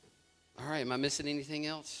right, am I missing anything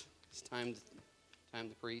else? It's time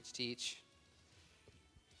to preach, teach.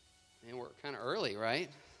 And we're kind of early, right?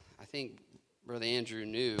 I think Brother Andrew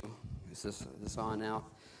knew. Is this on now?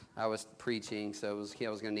 I was preaching, so I was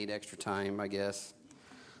going to need extra time, I guess.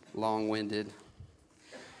 Long-winded.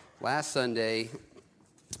 Last Sunday,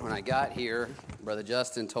 when I got here, Brother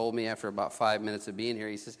Justin told me after about 5 minutes of being here,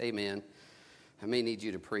 he says, "Hey, man, I may need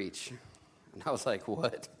you to preach." And I was like,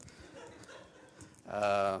 "What?"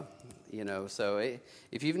 So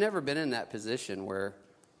if you've never been in that position where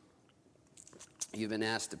you've been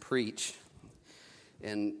asked to preach,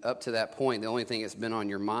 and up to that point, the only thing that's been on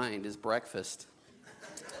your mind is breakfast.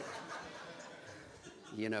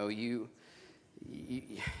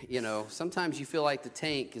 Sometimes you feel like the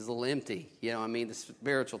tank is a little empty, the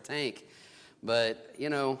spiritual tank. But,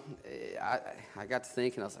 I got to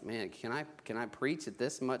thinking, I was like, man, can I preach at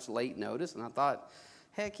this much late notice? And I thought,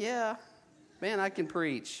 heck yeah, man, I can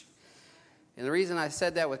preach. And the reason I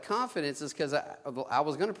said that with confidence is because I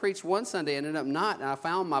was going to preach one Sunday, ended up not, and I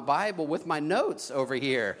found my Bible with my notes over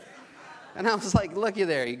here. And I was like, looky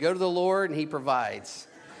there, you go to the Lord and He provides.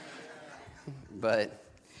 But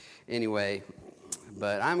anyway,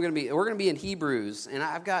 we're going to be in Hebrews, and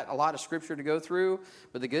I've got a lot of scripture to go through,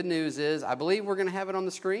 but the good news is I believe we're going to have it on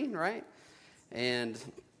the screen, right? And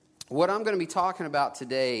what I'm going to be talking about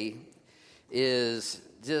today is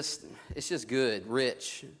just good,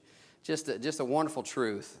 rich, just a wonderful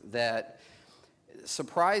truth that,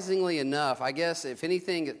 surprisingly enough, I guess, if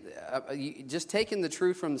anything, just taking the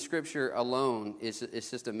truth from the scripture alone is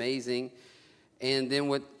just amazing. And then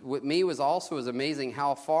what me was amazing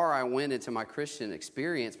how far I went into my Christian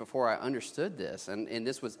experience before I understood this, and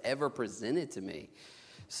this was ever presented to me.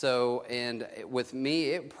 So, and with me,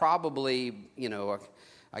 it probably,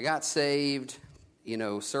 I got saved,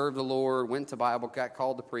 served the Lord, got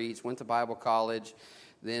called to preach, went to Bible college,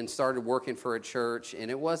 then started working for a church,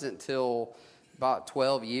 and it wasn't till about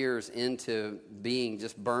 12 years into being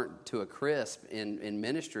just burnt to a crisp in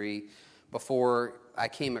ministry before I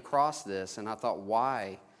came across this, and I thought,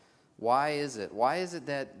 why? Why is it? Why is it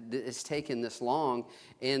that it's taken this long?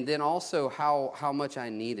 And then also how much I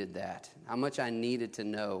needed that, how much I needed to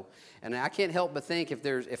know. And I can't help but think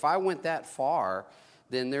if I went that far,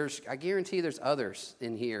 then I guarantee there's others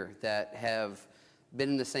in here that have been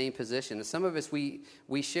in the same position. And some of us, we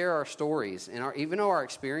share our stories, and even though our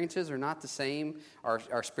experiences are not the same,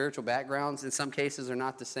 our spiritual backgrounds in some cases are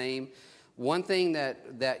not the same, one thing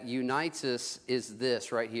that unites us is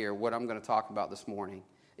this right here, what I'm going to talk about this morning.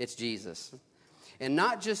 It's Jesus. And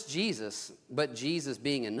not just Jesus, but Jesus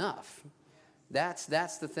being enough. That's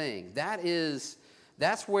the thing.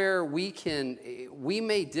 That's where we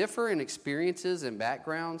may differ in experiences and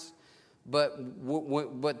backgrounds, but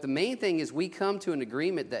the main thing is we come to an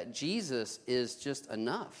agreement that Jesus is just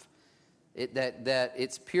enough. That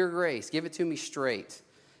it's pure grace. Give it to me straight.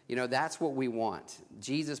 That's what we want.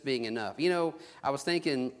 Jesus being enough. I was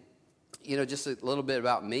thinking, just a little bit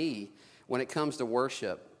about me when it comes to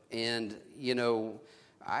worship. And,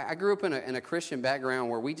 I grew up in a Christian background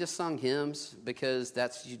where we just sung hymns because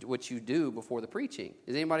that's what you do before the preaching.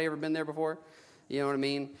 Has anybody ever been there before? You know what I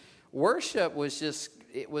mean? Worship was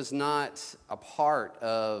it was not a part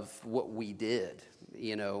of what we did,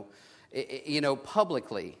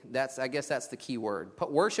 publicly. I guess that's the key word.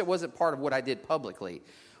 Worship wasn't part of what I did publicly.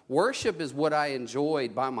 Worship is what I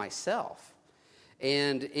enjoyed by myself.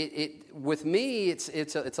 And with me,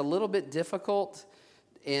 it's a little bit difficult,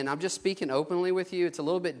 and I'm just speaking openly with you. It's a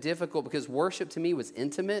little bit difficult because worship to me was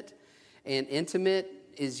intimate, and intimate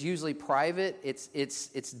is usually private.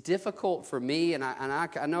 It's difficult for me, and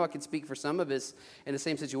I know I can speak for some of us in the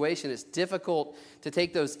same situation. It's difficult to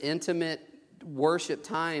take those intimate worship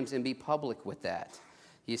times and be public with that,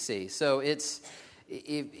 you see. So it's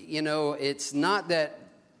not that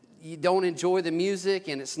you don't enjoy the music,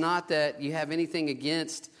 and it's not that you have anything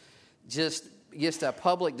against just a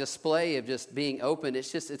public display of just being open.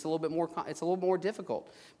 It's a little bit more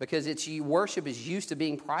difficult because worship is used to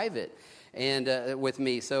being private, and with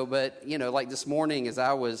me. So, but like this morning, as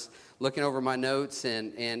I was looking over my notes,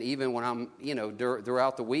 and even when I'm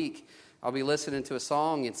throughout the week, I'll be listening to a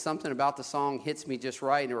song, and something about the song hits me just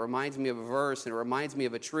right, and it reminds me of a verse, and it reminds me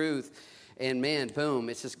of a truth. And man, boom,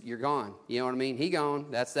 it's just, you're gone. You know what I mean? He gone.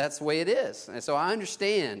 That's the way it is. And so I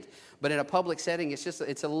understand. But in a public setting, it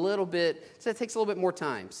takes a little bit more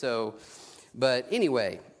time. So, but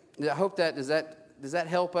anyway, I hope does that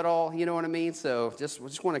help at all? You know what I mean? So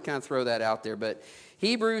just want to kind of throw that out there. But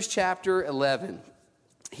Hebrews chapter 11.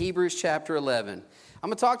 Hebrews chapter 11. I'm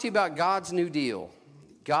going to talk to you about God's new deal.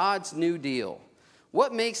 God's new deal.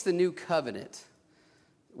 What makes the new covenant?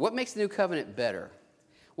 What makes the new covenant better?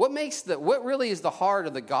 What really is the heart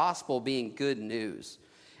of the gospel being good news?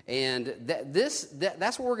 And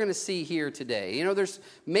that's what we're going to see here today. You know, there's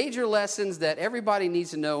major lessons that everybody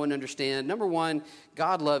needs to know and understand. Number one,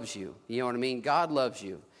 God loves you. You know what I mean? God loves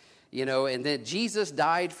you. You know, and that Jesus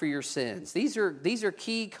died for your sins. These are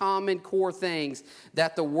key, common, core things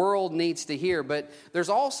that the world needs to hear. But there's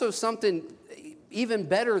also something even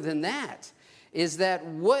better than that, is that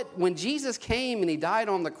when Jesus came and he died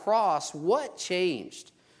on the cross, what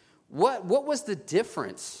changed? What was the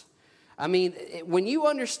difference? I mean, when you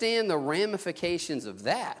understand the ramifications of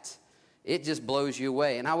that, it just blows you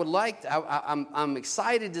away. And I'm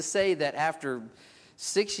excited to say that after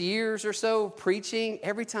 6 years or so preaching,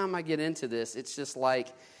 every time I get into this, it's just like,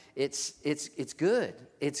 it's good.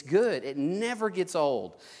 It's good. It never gets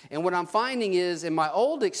old. And what I'm finding is, in my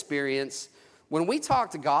old experience, when we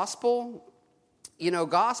talked to gospel, you know,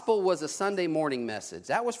 gospel was a Sunday morning message.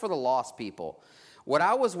 That was for the lost people. What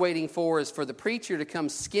I was waiting for is for the preacher to come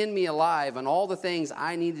skin me alive on all the things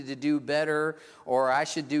I needed to do better, or I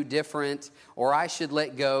should do different, or I should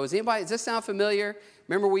let go. Does this sound familiar?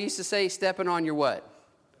 Remember we used to say stepping on your what?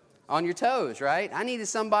 On your toes, right? I needed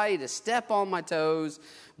somebody to step on my toes,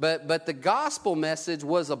 but the gospel message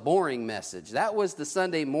was a boring message. That was the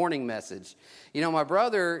Sunday morning message. You know, my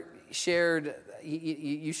brother shared...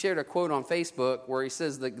 You shared a quote on Facebook where he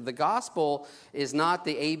says the gospel is not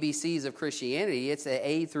the ABCs of Christianity, it's the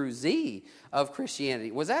A through Z of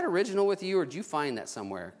Christianity. Was that original with you, or did you find that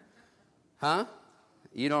somewhere? Huh?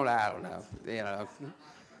 I don't know. You know.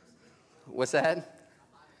 What's that?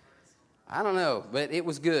 I don't know, but it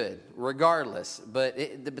was good regardless. But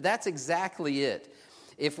that's exactly it.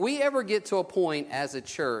 If we ever get to a point as a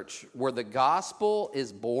church where the gospel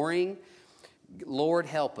is boring, Lord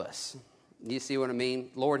help us. You see what I mean?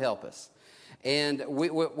 Lord help us. And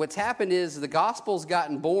what's happened is the gospel's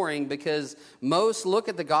gotten boring because most look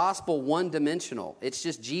at the gospel one-dimensional. It's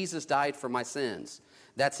just Jesus died for my sins.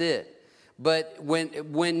 That's it. But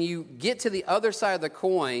when you get to the other side of the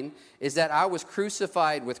coin, is that I was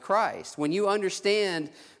crucified with Christ. When you understand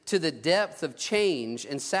to the depth of change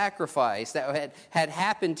and sacrifice that had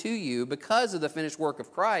happened to you because of the finished work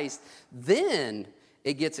of Christ, then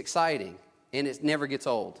it gets exciting and it never gets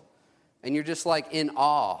old. And you're just like in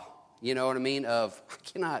awe, you know what I mean, of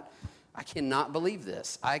I cannot believe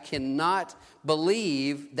this. I cannot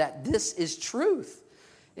believe that this is truth.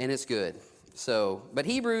 And it's good. So, but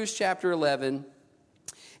Hebrews chapter 11,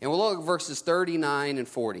 and we'll look at verses 39 and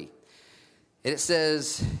 40. And it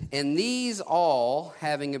says, "And these all,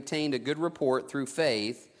 having obtained a good report through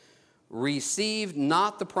faith, received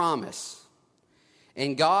not the promise.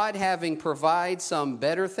 And God, having provided some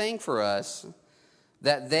better thing for us,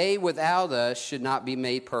 that they without us should not be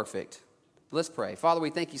made perfect." Let's pray. Father, we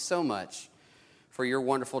thank you so much for your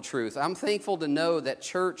wonderful truth. I'm thankful to know that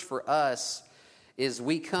church for us is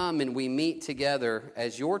we come and we meet together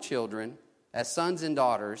as your children, as sons and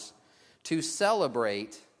daughters, to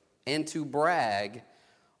celebrate and to brag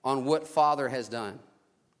on what Father has done.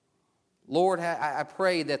 Lord, I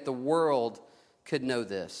pray that the world could know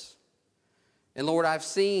this. And Lord, I've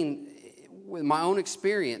seen with my own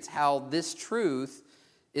experience how this truth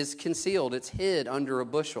is concealed. It's hid under a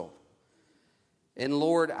bushel. And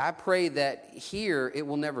Lord, I pray that here it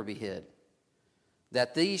will never be hid.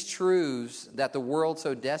 That these truths that the world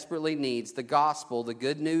so desperately needs, the gospel, the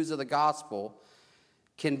good news of the gospel,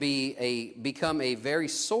 can become a very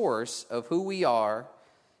source of who we are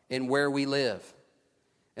and where we live.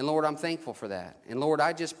 And Lord, I'm thankful for that. And Lord,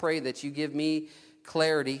 I just pray that you give me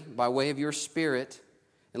clarity by way of your Spirit.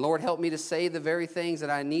 And Lord, help me to say the very things that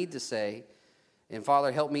I need to say. And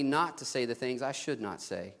Father, help me not to say the things I should not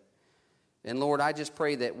say. And Lord, I just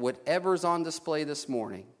pray that whatever's on display this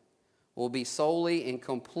morning will be solely and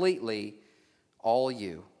completely all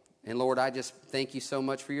you. And Lord, I just thank you so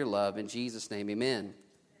much for your love. In Jesus' name, amen.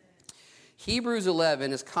 Hebrews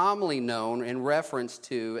 11 is commonly known and referenced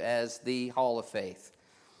to as the Hall of Faith.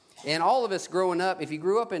 And all of us growing up, if you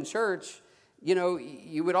grew up in church, you know,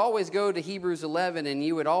 you would always go to Hebrews 11 and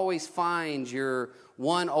you would always find your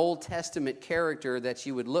one Old Testament character that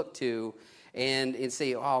you would look to and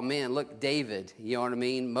say, oh man, look, David, you know what I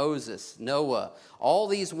mean? Moses, Noah, all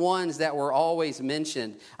these ones that were always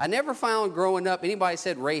mentioned. I never found growing up anybody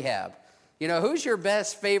said Rahab. You know, who's your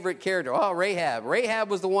best favorite character? Oh, Rahab. Rahab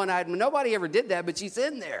was the one nobody ever did that, but she's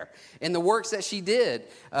in there in the works that she did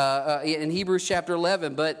in Hebrews chapter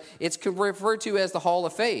 11. But it's referred to as the Hall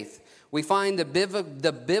of Faith. We find the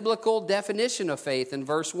biblical definition of faith in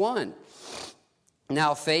verse 1.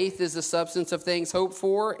 Now, faith is the substance of things hoped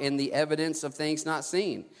for and the evidence of things not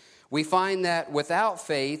seen. We find that without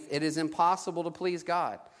faith, it is impossible to please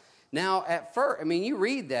God. Now, at first, I mean, you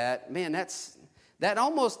read that, man, that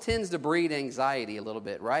almost tends to breed anxiety a little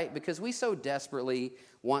bit, right? Because we so desperately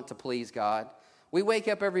want to please God. We wake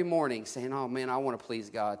up every morning saying, oh, man, I want to please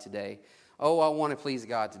God today. Oh, I want to please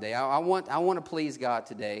God today. I want to please God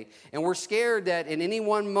today. And we're scared that in any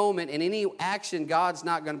one moment, in any action, God's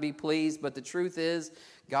not going to be pleased. But the truth is,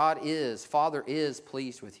 Father is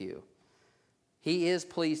pleased with you. He is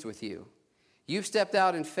pleased with you. You've stepped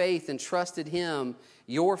out in faith and trusted Him.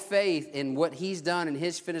 Your faith in what He's done in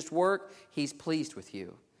His finished work, He's pleased with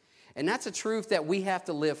you. And that's a truth that we have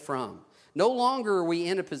to live from. No longer are we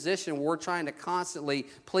in a position where we're trying to constantly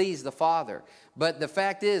please the Father. But the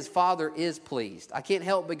fact is, Father is pleased. I can't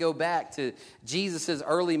help but go back to Jesus'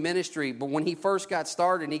 early ministry. But when He first got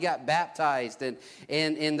started and He got baptized, and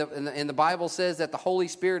the Bible says that the Holy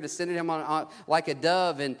Spirit descended Him on like a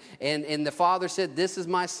dove. And the Father said, this is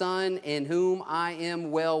my Son in whom I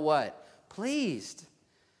am well what? Pleased.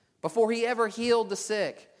 Before He ever healed the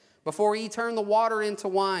sick. Before He turned the water into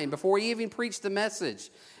wine. Before He even preached the message.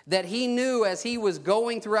 That He knew as He was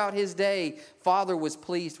going throughout His day, Father was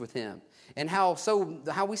pleased with Him. And how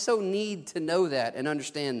we so need to know that and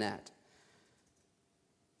understand that.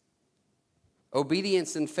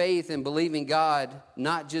 Obedience and faith and believing God,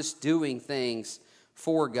 not just doing things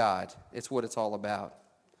for God. It's what it's all about.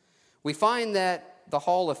 We find that the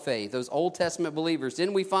hall of faith, those Old Testament believers.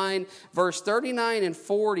 Then we find verse 39 and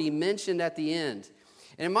 40 mentioned at the end.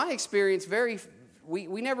 And in my experience, we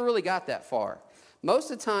never really got that far.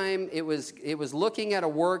 Most of the time, it was looking at a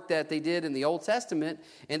work that they did in the Old Testament,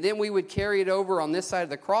 and then we would carry it over on this side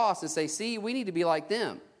of the cross and say, see, we need to be like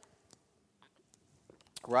them.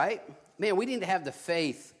 Right? Man, we need to have the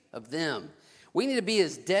faith of them. We need to be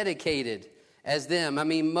as dedicated as them. I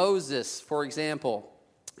mean, Moses, for example,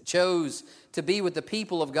 chose to be with the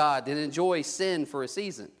people of God and enjoy sin for a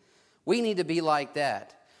season. We need to be like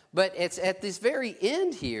that. But it's at this very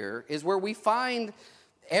end here is where we find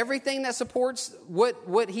everything that supports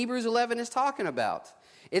what Hebrews 11 is talking about.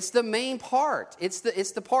 It's the main part. It's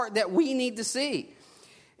the part that we need to see.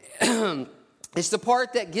 It's the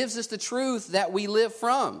part that gives us the truth that we live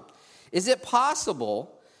from. Is it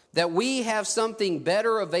possible that we have something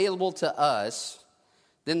better available to us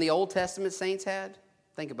than the Old Testament saints had?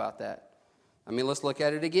 Think about that. I mean, let's look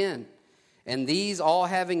at it again. And these all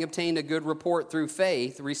having obtained a good report through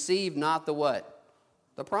faith, received not the what?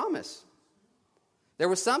 The promise. There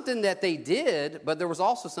was something that they did, but there was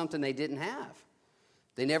also something they didn't have.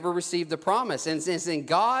 They never received the promise. And since in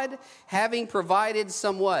God having provided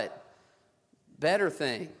somewhat better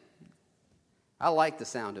thing. I like the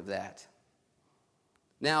sound of that.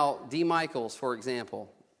 Now, D. Michael's, for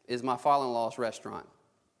example, is my father-in-law's restaurant.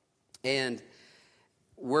 And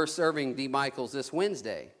we're serving D. Michael's this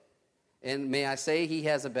Wednesday. And may I say, he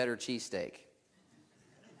has a better cheesesteak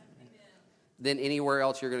than anywhere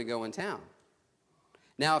else you're going to go in town.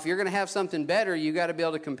 Now, if you're going to have something better, you got to be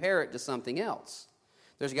able to compare it to something else.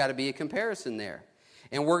 There's got to be a comparison there.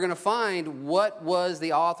 And we're going to find what was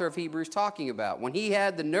the author of Hebrews talking about. When he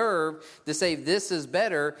had the nerve to say this is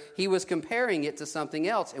better, he was comparing it to something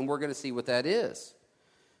else, and we're going to see what that is.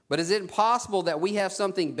 But is it possible that we have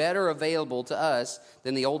something better available to us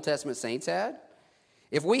than the Old Testament saints had?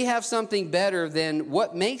 If we have something better, then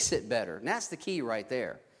what makes it better? And that's the key right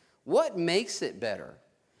there. What makes it better?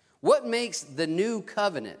 What makes the new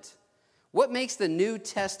covenant? What makes the New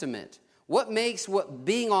Testament? What makes what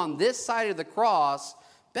being on this side of the cross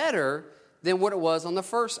better than what it was on the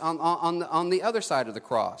first on the other side of the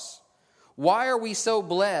cross? Why are we so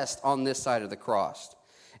blessed on this side of the cross?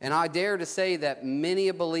 And I dare to say that many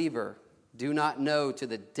a believer do not know to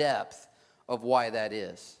the depth of why that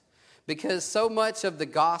is. Because so much of the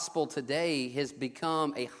gospel today has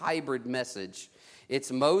become a hybrid message.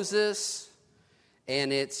 It's Moses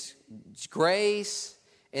and it's grace,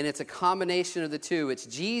 and it's a combination of the two. It's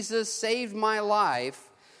Jesus saved my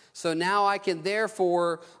life, so now I can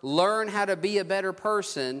therefore learn how to be a better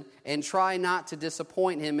person and try not to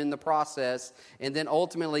disappoint him in the process, and then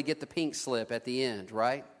ultimately get the pink slip at the end,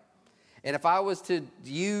 right? And if I was to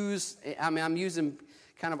use, I'm using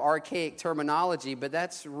kind of archaic terminology, but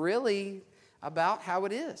that's really about how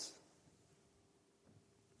it is.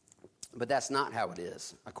 But that's not how it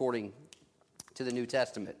is, according to the New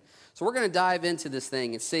Testament. So we're going to dive into this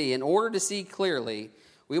thing and see. In order to see clearly,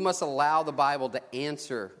 we must allow the Bible to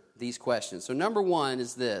answer these questions. So number one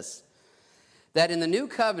is this, that in the new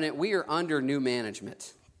covenant, we are under new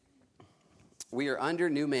management. We are under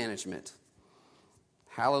new management.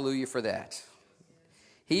 Hallelujah for that.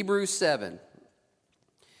 Hebrews 7.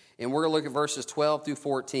 And we're going to look at verses 12 through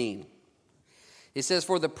 14. It says,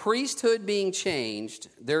 for the priesthood being changed,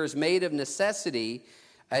 there is made of necessity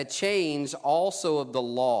a change also of the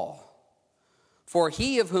law. For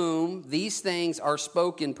he of whom these things are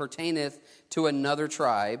spoken pertaineth to another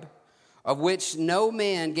tribe, of which no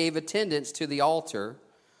man gave attendance to the altar.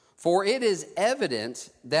 For it is evident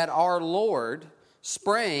that our Lord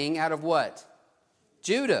sprang out of what?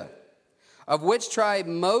 Judah, of which tribe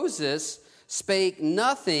Moses spake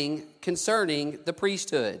nothing concerning the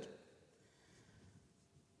priesthood.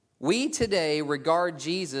 We today regard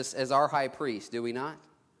Jesus as our high priest, do we not?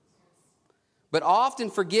 But often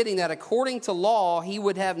forgetting that according to law, he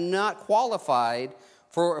would have not qualified,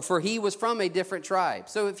 for he was from a different tribe.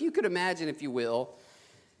 So if you could imagine, if you will,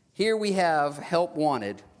 here we have help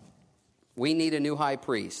wanted. We need a new high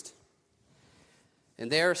priest.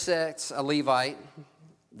 And there sits a Levite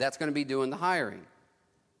that's going to be doing the hiring.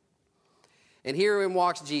 And herein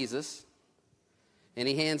walks Jesus, and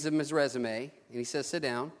he hands him his resume, and he says, sit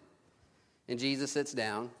down. And Jesus sits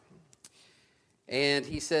down. And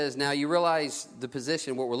he says, now you realize the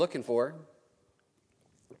position, what we're looking for.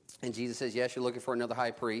 And Jesus says, yes, you're looking for another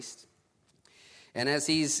high priest. And as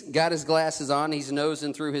he's got his glasses on, he's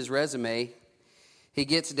nosing through his resume. He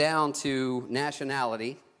gets down to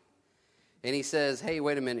nationality. And he says, hey,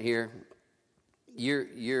 wait a minute here.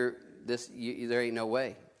 There ain't no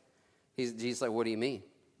way. Jesus like, what do you mean?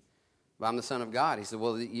 Well, I'm the Son of God. He said,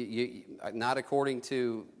 well, you not according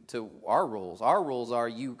to our rules. Our rules are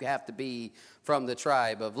you have to be from the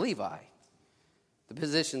tribe of Levi. The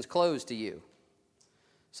position's closed to you.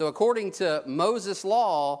 So according to Moses'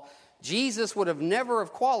 law, Jesus would have never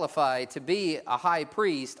have qualified to be a high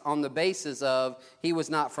priest on the basis of he was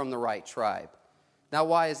not from the right tribe. Now,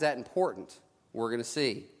 why is that important? We're going to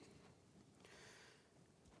see.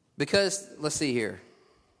 Because, let's see here.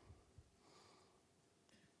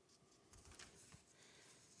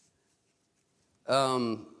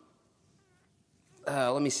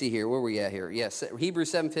 Let me see here. Where are we at here? Yes,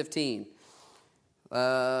 Hebrews 7:15.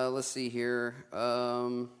 Let's see here.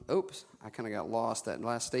 Oops, I kind of got lost. That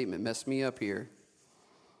last statement messed me up here.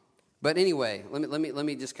 But anyway, let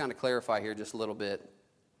me just kind of clarify here just a little bit.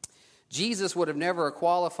 Jesus would have never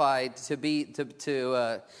qualified to be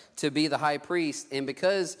the high priest, and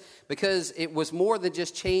because it was more than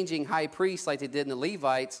just changing high priests like they did in the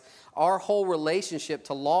Levites, our whole relationship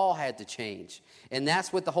to law had to change, and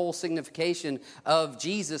that's what the whole signification of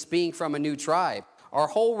Jesus being from a new tribe. Our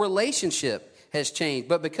whole relationship has changed,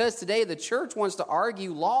 but because today the church wants to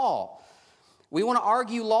argue law, we want to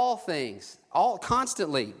argue law things all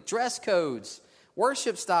constantly, dress codes,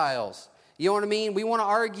 worship styles. You know what I mean? We want to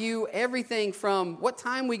argue everything from what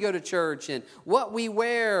time we go to church and what we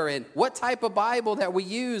wear and what type of Bible that we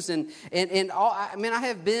use. And all, I mean, I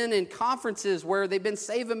have been in conferences where they've been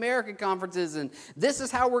Save America conferences, and this is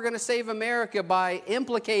how we're going to save America, by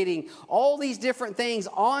implicating all these different things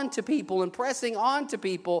onto people and pressing onto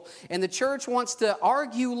people. And the church wants to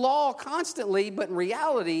argue law constantly, but in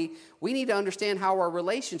reality, we need to understand how our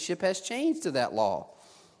relationship has changed to that law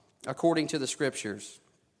according to the Scriptures.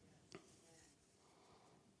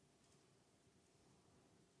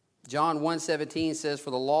 John 1:17 says,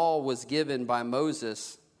 for the law was given by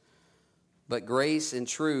Moses, but grace and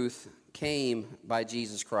truth came by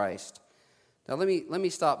Jesus Christ. Now let me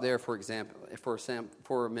stop there for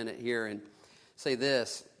a minute here and say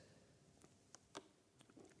this.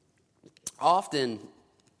 Often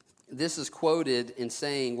this is quoted in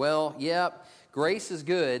saying, well, yep, grace is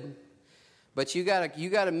good, but you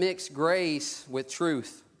gotta mix grace with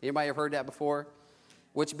truth. Anybody ever heard that before?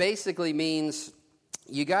 Which basically means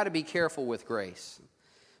you got to be careful with grace,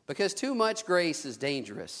 because too much grace is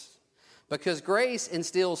dangerous. Because grace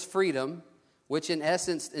instills freedom, which in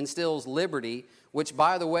essence instills liberty, which,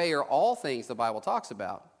 by the way, are all things the Bible talks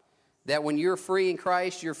about. That when you're free in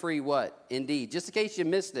Christ, you're free what? Indeed. Just in case you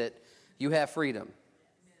missed it, you have freedom.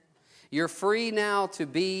 You're free now to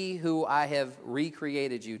be who I have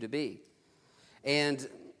recreated you to be. And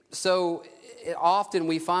so often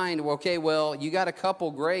we find, okay, well, you got to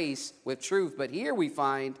couple grace with truth. But here we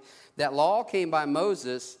find that law came by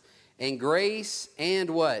Moses, and grace and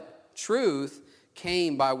what? Truth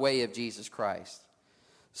came by way of Jesus Christ.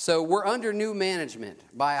 So we're under new management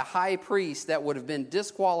by a high priest that would have been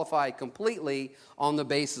disqualified completely on the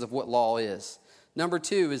basis of what law is. Number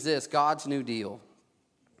 2 is this, God's new deal.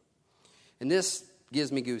 And this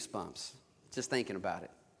gives me goosebumps just thinking about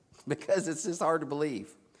it, because it's just hard to believe.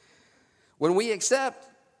 When we accept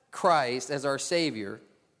Christ as our Savior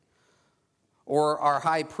or our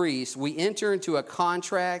high priest, we enter into a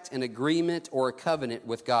contract, an agreement, or a covenant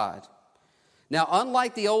with God. Now,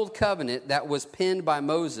 unlike the old covenant that was penned by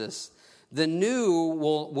Moses, the new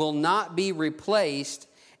will not be replaced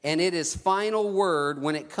and it is final word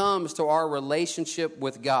when it comes to our relationship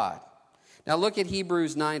with God. Now look at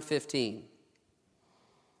Hebrews 9:15.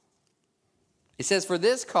 It says, "For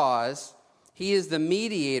this cause he is the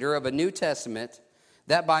mediator of a new testament,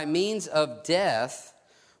 that by means of death,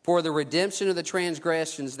 for the redemption of the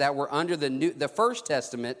transgressions that were under the first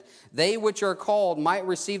testament, they which are called might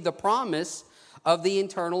receive the promise of the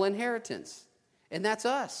eternal inheritance." And that's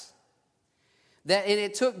us. And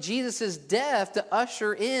it took Jesus' death to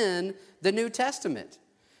usher in the New Testament.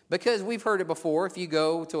 Because we've heard it before. If you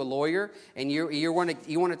go to a lawyer and you want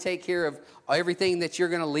to take care of everything that you're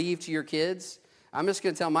going to leave to your kids, I'm just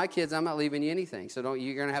going to tell my kids I'm not leaving you anything. So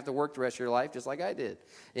you're going to have to work the rest of your life just like I did.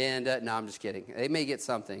 And no, I'm just kidding. They may get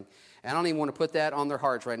something. And I don't even want to put that on their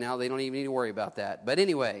hearts right now. They don't even need to worry about that. But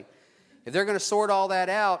anyway, if they're going to sort all that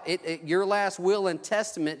out, your last will and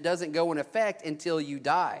testament doesn't go in effect until you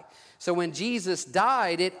die. So when Jesus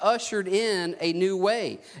died, it ushered in a new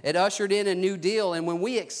way. It ushered in a new deal. And when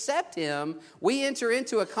we accept him, we enter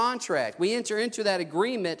into a contract. We enter into that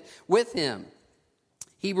agreement with him.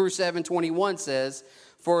 Hebrews 7:21 says,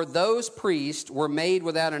 "For those priests were made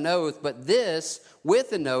without an oath, but this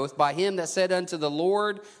with an oath by him that said unto the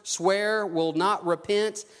Lord, swear, will not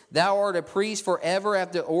repent. Thou art a priest forever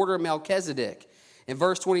after the order of Melchizedek." In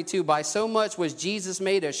verse 22, "By so much was Jesus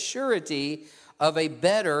made a surety of a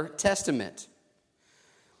better testament."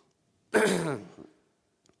 Now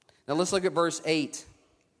let's look at verse 8.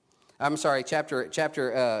 I'm sorry,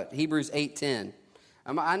 chapter Hebrews 8:10.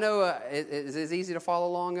 I know it's easy to follow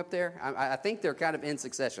along up there. I think they're kind of in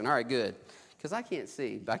succession. All right, good. Because I can't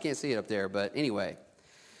see it up there. But anyway,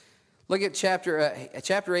 look at chapter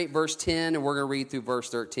 8, verse 10, and we're going to read through verse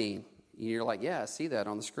 13. You're like, yeah, I see that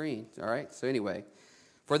on the screen. All right, so anyway.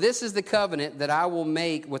 "For this is the covenant that I will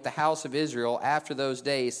make with the house of Israel after those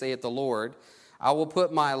days, saith the Lord. I will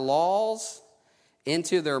put my laws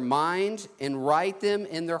into their mind and write them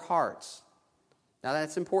in their hearts." Now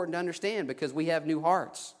that's important to understand because we have new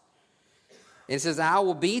hearts. It says, "I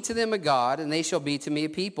will be to them a God, and they shall be to me a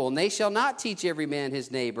people. And they shall not teach every man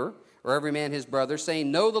his neighbor, or every man his brother,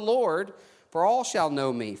 saying, Know the Lord, for all shall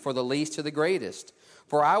know me, for the least to the greatest.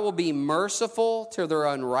 For I will be merciful to their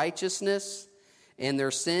unrighteousness, and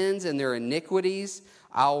their sins and their iniquities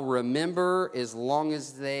I'll remember as long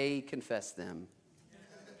as they confess them."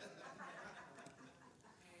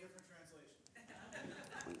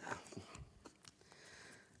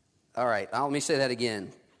 All right, let me say that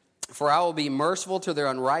again. "For I will be merciful to their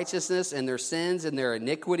unrighteousness, and their sins and their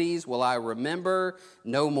iniquities will I remember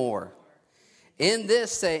no more. In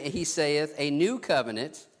this, he saith, a new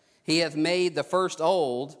covenant he hath made the first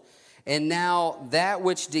old, and now that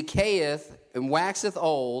which decayeth and waxeth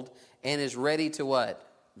old, and is ready to" what?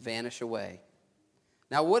 Vanish away.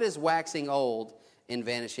 Now, what is waxing old and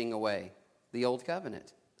vanishing away? The old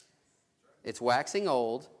covenant. It's waxing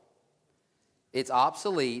old. It's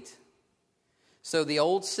obsolete. So the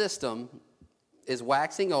old system is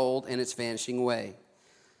waxing old and it's vanishing away.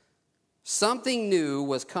 Something new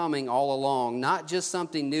was coming all along, not just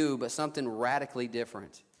something new, but something radically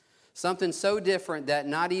different. Something so different that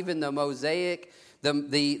not even the Mosaic,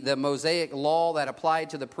 the Mosaic law that applied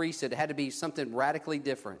to the priesthood had to be something radically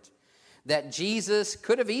different. That Jesus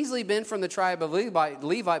could have easily been from the tribe of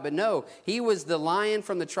Levi, but no, he was the Lion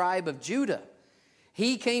from the tribe of Judah.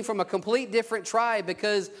 He came from a complete different tribe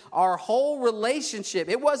because our whole relationship,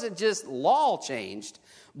 it wasn't just law changed,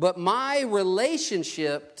 but my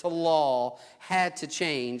relationship to law had to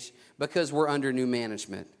change because we're under new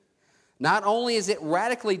management. Not only is it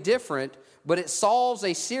radically different, but it solves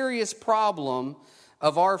a serious problem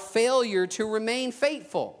of our failure to remain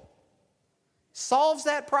faithful. Solves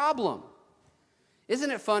that problem. Isn't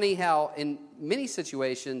it funny how in many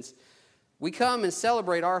situations we come and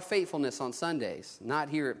celebrate our faithfulness on Sundays, not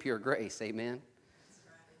here at Pure Grace, amen?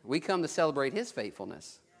 We come to celebrate his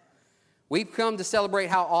faithfulness. We've come to celebrate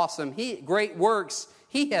how awesome great works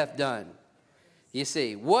he hath done. You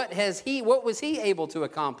see, what was he able to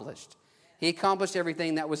accomplish? He accomplished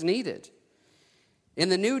everything that was needed.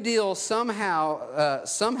 And the new deal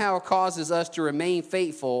somehow causes us to remain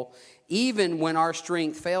faithful even when our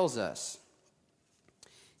strength fails us.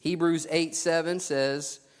 Hebrews 8:7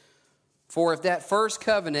 says, "For if that first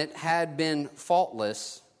covenant had been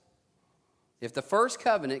faultless," if the first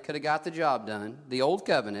covenant could have got the job done, the old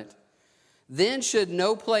covenant, "then should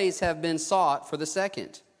no place have been sought for the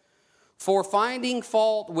second. For finding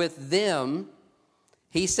fault with them,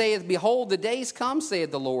 he saith, Behold, the days come, saith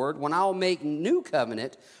the Lord, when I will make new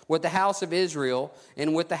covenant with the house of Israel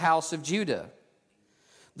and with the house of Judah."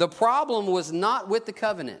 The problem was not with the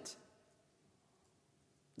covenant.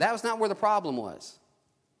 That was not where the problem was.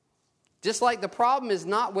 Just like the problem is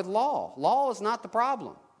not with law. Law is not the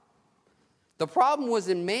problem. The problem was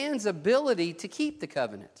in man's ability to keep the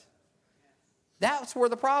covenant. That's where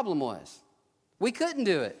the problem was. We couldn't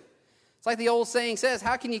do it. It's like the old saying says,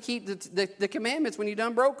 how can you keep the commandments when you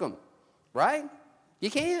done broke them? Right?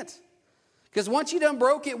 You can't. Because once you done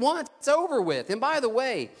broke it once, it's over with. And by the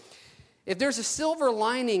way, if there's a silver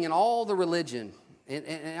lining in all the religion, and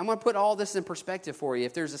I'm going to put all this in perspective for you.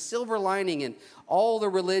 If there's a silver lining in all the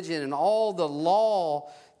religion and all the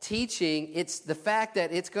law teaching, it's the fact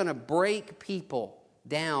that it's going to break people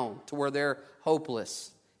down to where they're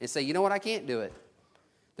hopeless and say, you know what, I can't do it.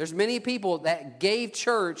 There's many people that gave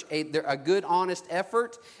church a good, honest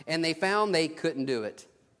effort, and they found they couldn't do it.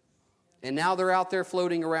 And now they're out there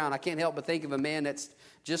floating around. I can't help but think of a man that's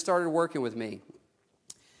just started working with me.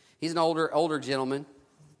 He's an older gentleman.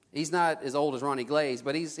 He's not as old as Ronnie Glaze,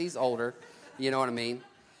 but he's older. You know what I mean?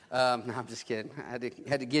 No, I'm just kidding. I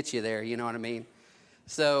had to get you there. You know what I mean?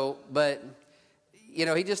 So, but, you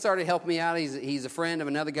know, he just started helping me out. He's a friend of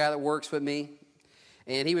another guy that works with me.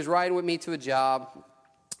 And he was riding with me to a job.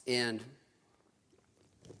 And,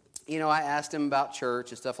 you know, I asked him about church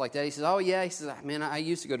and stuff like that. He says, oh, yeah. He says, man, I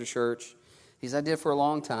used to go to church. He says, I did for a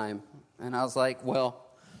long time. And I was like, well,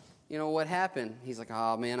 you know, what happened? He's like,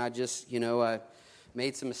 oh, man, I just, I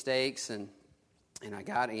made some mistakes. And I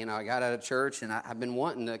got out of church, and I've been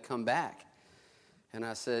wanting to come back. And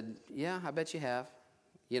I said, yeah, I bet you have.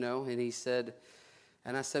 And he said,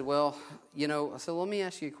 and I said, well, let me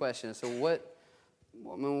ask you a question. I said,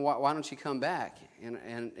 why don't you come back?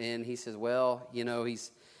 And he says, well,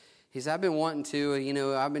 he's I've been wanting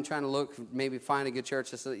to, I've been trying to look, maybe find a good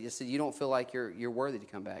church. I said, you don't feel like you're worthy to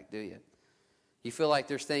come back, do you? You feel like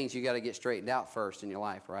there's things you got to get straightened out first in your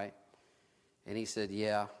life, right? And he said,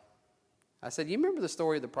 yeah. I said, you remember the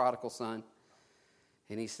story of the prodigal son?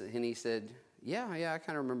 And he said, yeah, I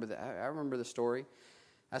kind of remember that. I remember the story.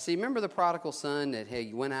 I said, you remember the prodigal son that,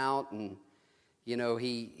 hey, went out and,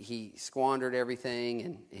 he squandered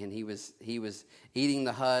everything and he was eating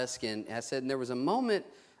the husk. And I said, and there was a moment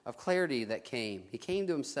of clarity that came. He came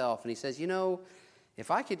to himself and he says, if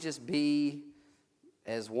I could just be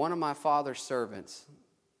as one of my father's servants,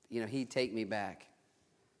 he'd take me back.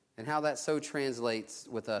 And how that so translates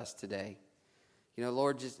with us today.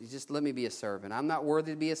 Lord, just let me be a servant. I'm not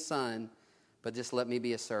worthy to be a son, but just let me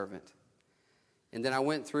be a servant. And then I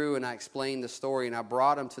went through and I explained the story and I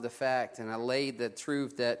brought him to the fact and I laid the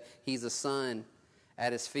truth that he's a son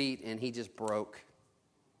at his feet, and he just broke.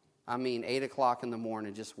 8 o'clock in the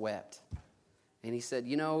morning, just wept. And he said,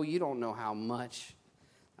 you don't know how much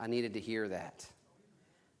I needed to hear that.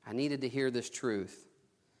 I needed to hear this truth.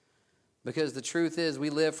 Because the truth is, we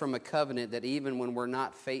live from a covenant that even when we're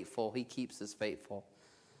not faithful, he keeps us faithful.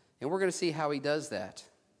 And we're going to see how he does that.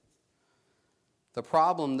 The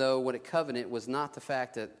problem, though, with a covenant was not the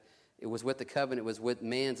fact that it was with the covenant, it was with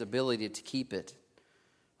man's ability to keep it.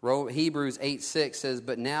 Hebrews 8:6 says,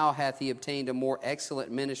 but now hath he obtained a more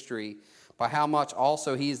excellent ministry, by how much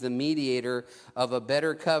also he is the mediator of a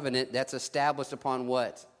better covenant that's established upon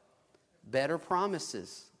what? Better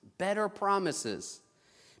promises. Better promises.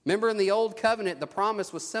 Remember, in the old covenant, the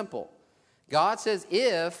promise was simple. God says,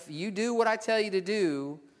 if you do what I tell you to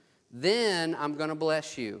do, then I'm going to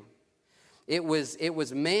bless you. It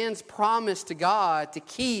was man's promise to God to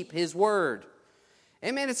keep his word.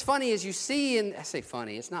 And man, it's funny as you see I say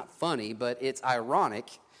funny, it's not funny, but it's ironic.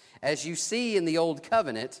 As you see in the old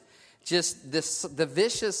covenant, just the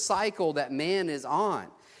vicious cycle that man is on.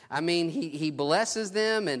 He blesses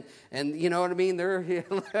them and you know what I mean? They're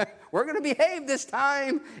we're going to behave this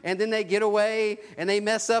time. And then they get away and they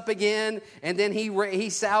mess up again. And then he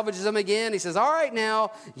salvages them again. He says, all right,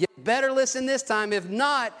 now, you better listen this time. If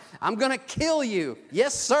not, I'm going to kill you.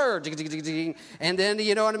 Yes, sir. And then,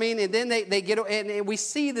 you know what I mean? And then they get, and we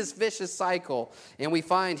see this vicious cycle. And we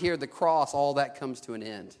find here the cross, all that comes to an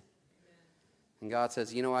end. And God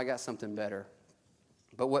says, I got something better.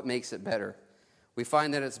 But what makes it better? We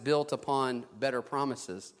find that it's built upon better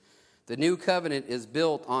promises. The new covenant is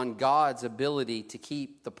built on God's ability to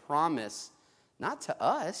keep the promise, not to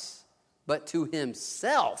us, but to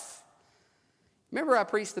himself. Remember I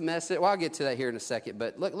preached the message, I'll get to that here in a second,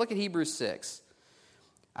 but look at Hebrews 6.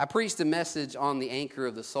 I preached a message on the anchor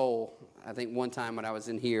of the soul, I think one time when I was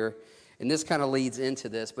in here, and this kind of leads into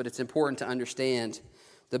this, but it's important to understand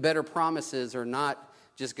the better promises are not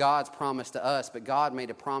just God's promise to us, but God made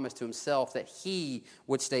a promise to himself that he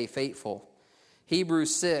would stay faithful.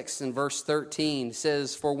 Hebrews 6 and verse 13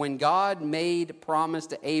 says, for when God made promise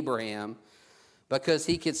to Abraham, because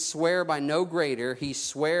he could swear by no greater, he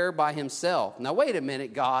swore by himself. Now wait a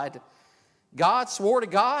minute, God swore to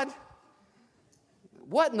God?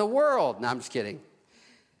 What in the world? No, I'm just kidding.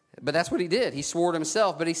 But that's what he did. He swore to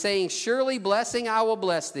himself. But he's saying, surely blessing I will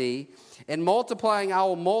bless thee, and multiplying I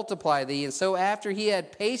will multiply thee. And so after he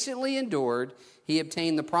had patiently endured, he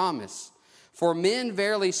obtained the promise. For men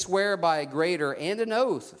verily swear by a greater and an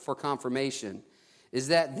oath for confirmation, is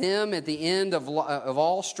that them at the end of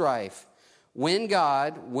all strife, when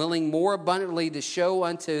God, willing more abundantly to show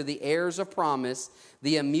unto the heirs of promise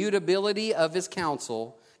the immutability of his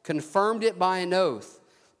counsel, confirmed it by an oath,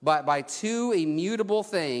 by two immutable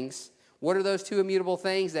things. What are those two immutable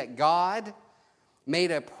things? That God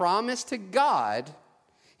made a promise to God.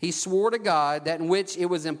 He swore to God that in which it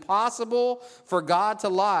was impossible for God to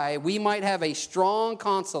lie, we might have a strong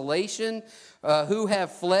consolation, who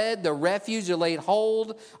have fled the refuge and laid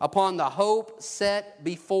hold upon the hope set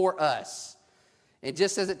before us. And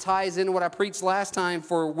just as it ties into what I preached last time,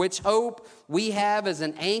 for which hope we have as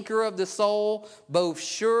an anchor of the soul, both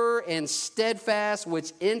sure and steadfast,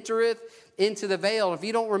 which entereth into the veil. If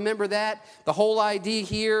you don't remember that, the whole idea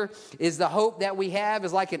here is the hope that we have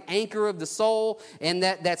is like an anchor of the soul, and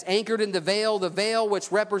that's anchored in the veil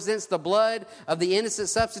which represents the blood of the innocent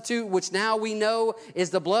substitute, which now we know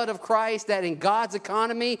is the blood of Christ, that in God's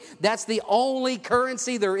economy, that's the only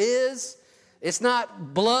currency there is. It's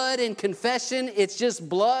not blood and confession, it's just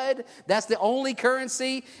blood. That's the only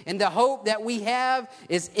currency. And the hope that we have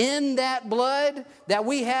is in that blood that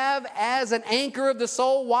we have as an anchor of the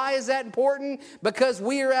soul. Why is that important? Because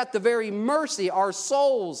we are at the very mercy, our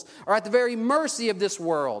souls are at the very mercy of this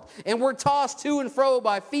world. And we're tossed to and fro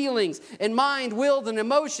by feelings and mind, will, and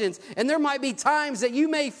emotions. And there might be times that you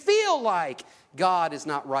may feel like God is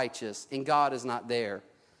not righteous and God is not there.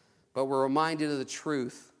 But we're reminded of the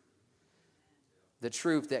truth. The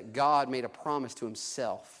truth that God made a promise to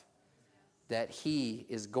himself that he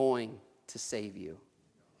is going to save you.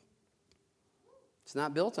 It's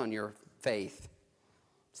not built on your faith.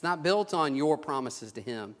 It's not built on your promises to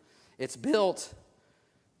him. It's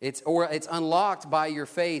unlocked by your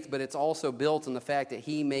faith, but it's also built on the fact that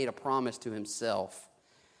he made a promise to himself.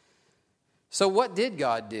 So what did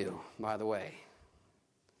God do, by the way?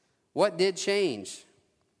 What did change?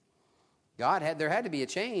 There had to be a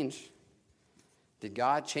change. Did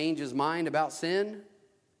God change his mind about sin?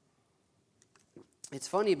 It's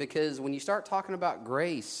funny because when you start talking about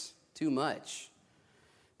grace too much,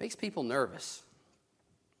 it makes people nervous.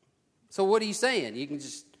 So what are you saying? You can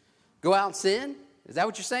just go out and sin? Is that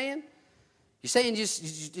what you're saying? You're saying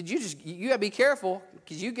you got to be careful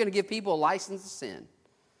because you're going to give people a license to sin.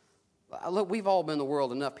 Look, we've all been in the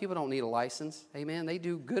world enough. People don't need a license. Amen. They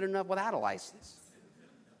do good enough without a license.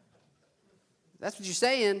 That's what you're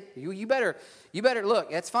saying. You better look,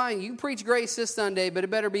 that's fine. You can preach grace this Sunday, but it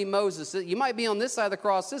better be Moses. You might be on this side of the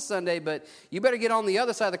cross this Sunday, but you better get on the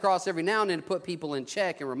other side of the cross every now and then to put people in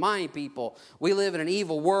check and remind people we live in an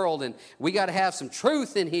evil world and we got to have some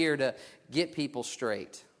truth in here to get people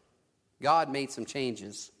straight. God made some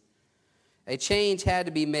changes. A change had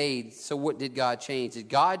to be made. So what did God change? Did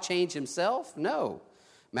God change himself? No.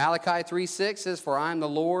 Malachi 3:6 says, "For I am the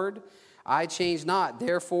Lord, I change not,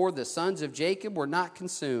 therefore the sons of Jacob were not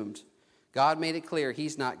consumed." God made it clear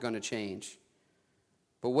he's not going to change.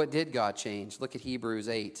 But what did God change? Look at Hebrews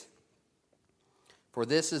 8. "For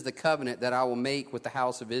this is the covenant that I will make with the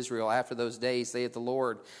house of Israel after those days, saith the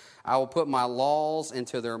Lord. I will put my laws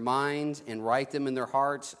into their minds and write them in their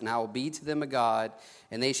hearts, and I will be to them a God,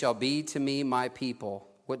 and they shall be to me my people."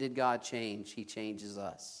 What did God change? He changes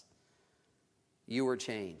us. You were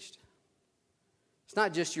changed. It's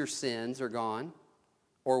not just your sins are gone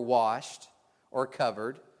or washed or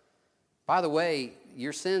covered. By the way,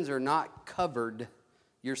 your sins are not covered.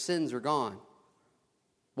 Your sins are gone.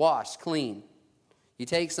 Washed, clean. You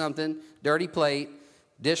take something, dirty plate,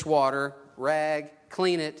 dishwater, rag,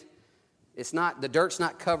 clean it. The dirt's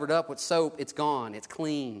not covered up with soap. It's gone. It's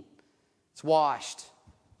clean. It's washed.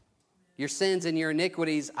 Your sins and your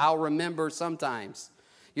iniquities I'll remember sometimes.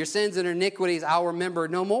 Your sins and iniquities I'll remember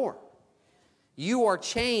no more. You are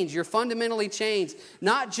changed. You're fundamentally changed.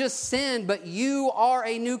 Not just sin, but you are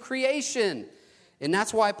a new creation. And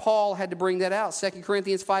that's why Paul had to bring that out. 2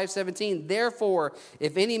 Corinthians 5:17. "Therefore,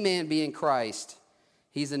 if any man be in Christ,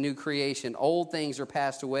 he's a new creation. Old things are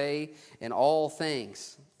passed away, and all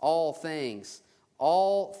things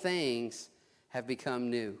have become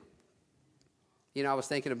new." I was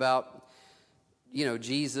thinking about,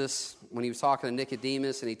 Jesus, when he was talking to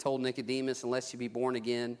Nicodemus, and he told Nicodemus, "Unless you be born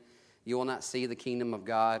again, you will not see the kingdom of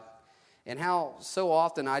God." And how so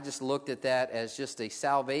often I just looked at that as just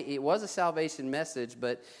it was a salvation message,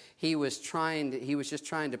 but he was just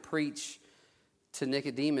trying to preach to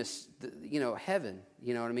Nicodemus, heaven,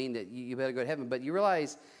 you know what I mean, that you better go to heaven. But you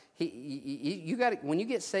realize you got when you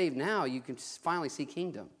get saved now, you can finally see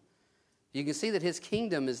kingdom. You can see that his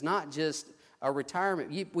kingdom is not just a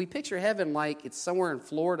retirement. We picture heaven like it's somewhere in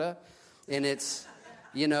Florida, and it's,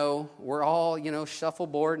 we're all,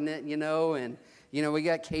 shuffleboarding it, and, we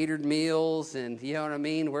got catered meals, and, you know what I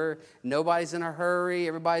mean? Nobody's in a hurry.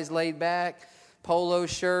 Everybody's laid back. Polo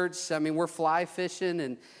shirts. I mean, we're fly fishing,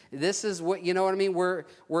 and this is what, you know what I mean?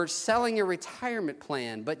 We're selling a retirement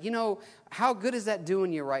plan, but, how good is that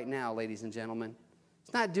doing you right now, ladies and gentlemen?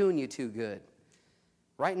 It's not doing you too good.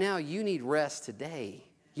 Right now, you need rest today.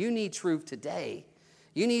 You need truth today.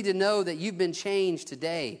 You need to know that you've been changed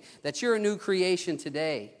today, that you're a new creation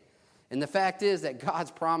today. And the fact is that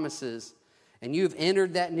God's promises, and you've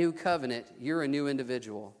entered that new covenant, you're a new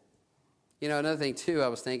individual. Another thing, too, I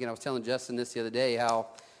was telling Justin this the other day, how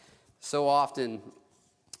so often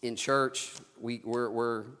in church,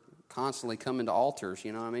 we're constantly coming to altars,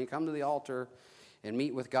 come to the altar and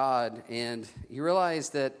meet with God. And you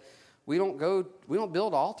realize that we don't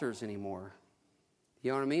build altars anymore.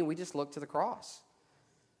 You know what I mean? We just look to the cross.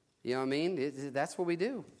 You know what I mean? That's what we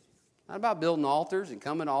do. Not about building altars and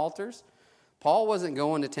coming to altars. Paul wasn't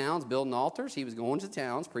going to towns building altars. He was going to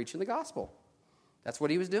towns preaching the gospel. That's what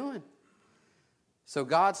he was doing. So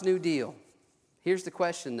God's new deal. Here's the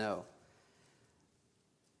question, though.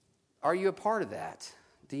 Are you a part of that?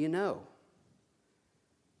 Do you know?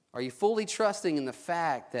 Are you fully trusting in the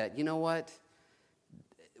fact that, you know what?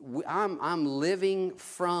 I'm living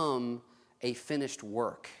from a finished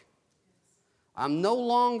work. I'm no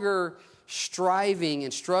longer striving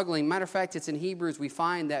and struggling. Matter of fact, it's in Hebrews we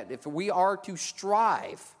find that if we are to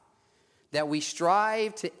strive, that we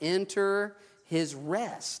strive to enter his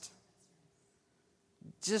rest.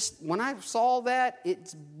 Just when I saw that,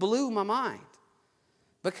 it blew my mind.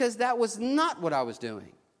 Because that was not what I was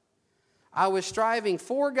doing. I was striving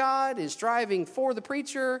for God and striving for the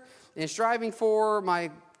preacher and striving for my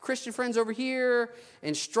Christian friends over here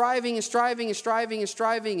and striving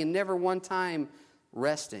and never one time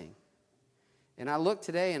resting. And I look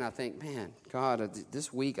today and I think, man, God,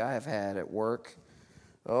 this week I have had at work,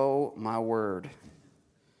 oh my word.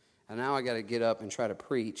 And now I got to get up and try to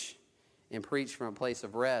preach from a place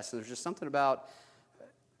of rest. And there's just something about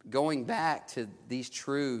going back to these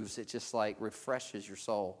truths, it just like refreshes your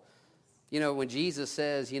soul. When Jesus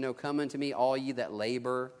says, come unto me, all ye that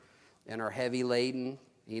labor and are heavy laden,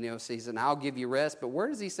 so he said, I'll give you rest. But where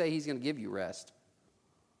does he say he's going to give you rest?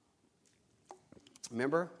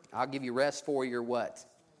 Remember, I'll give you rest for your what?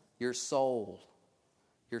 Your soul.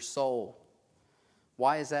 Your soul.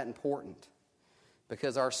 Why is that important?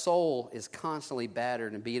 Because our soul is constantly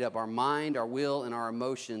battered and beat up. Our mind, our will, and our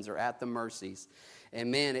emotions are at the mercies. And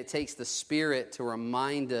man, it takes the Spirit to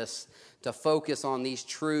remind us to focus on these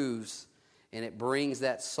truths, and it brings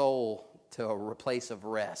that soul to a place of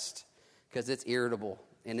rest because it's irritable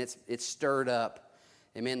and it's stirred up.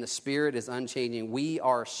 And man, the Spirit is unchanging. We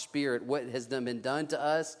are spirit. What has been done to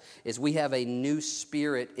us is we have a new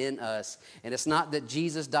spirit in us. And it's not that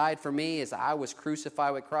Jesus died for me, it's I was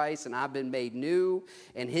crucified with Christ and I've been made new.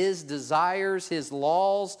 And his desires, his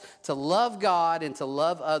laws to love God and to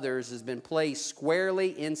love others has been placed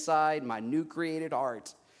squarely inside my new created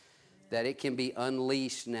heart. That it can be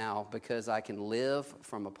unleashed now because I can live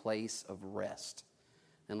from a place of rest.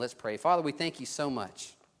 And let's pray. Father, we thank you so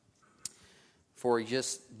much for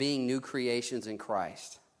just being new creations in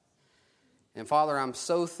Christ. And Father, I'm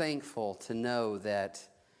so thankful to know that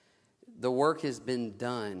the work has been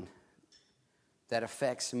done that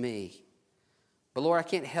affects me. But Lord, I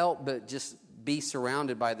can't help but just be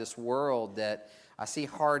surrounded by this world that I see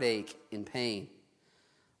heartache and pain.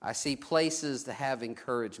 I see places that have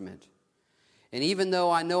encouragement. And even though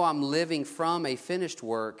I know I'm living from a finished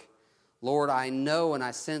work, Lord, I know and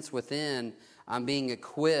I sense within I'm being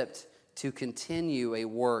equipped to continue a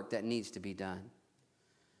work that needs to be done.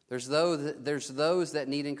 There's those that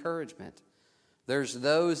need encouragement. There's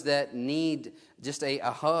those that need just a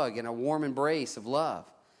hug and a warm embrace of love.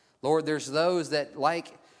 Lord, there's those that,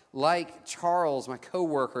 like Charles, my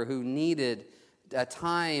coworker, who needed a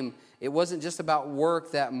time. It wasn't just about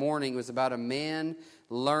work that morning. It was about a man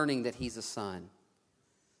learning that he's a son.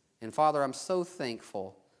 And Father, I'm so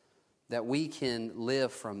thankful that we can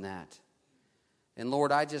live from that. And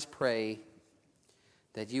Lord, I just pray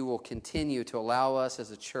that you will continue to allow us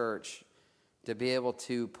as a church to be able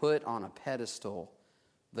to put on a pedestal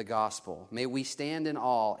the gospel. May we stand in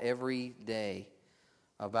awe every day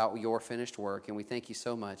about your finished work. And we thank you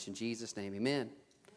so much. In Jesus' name, amen.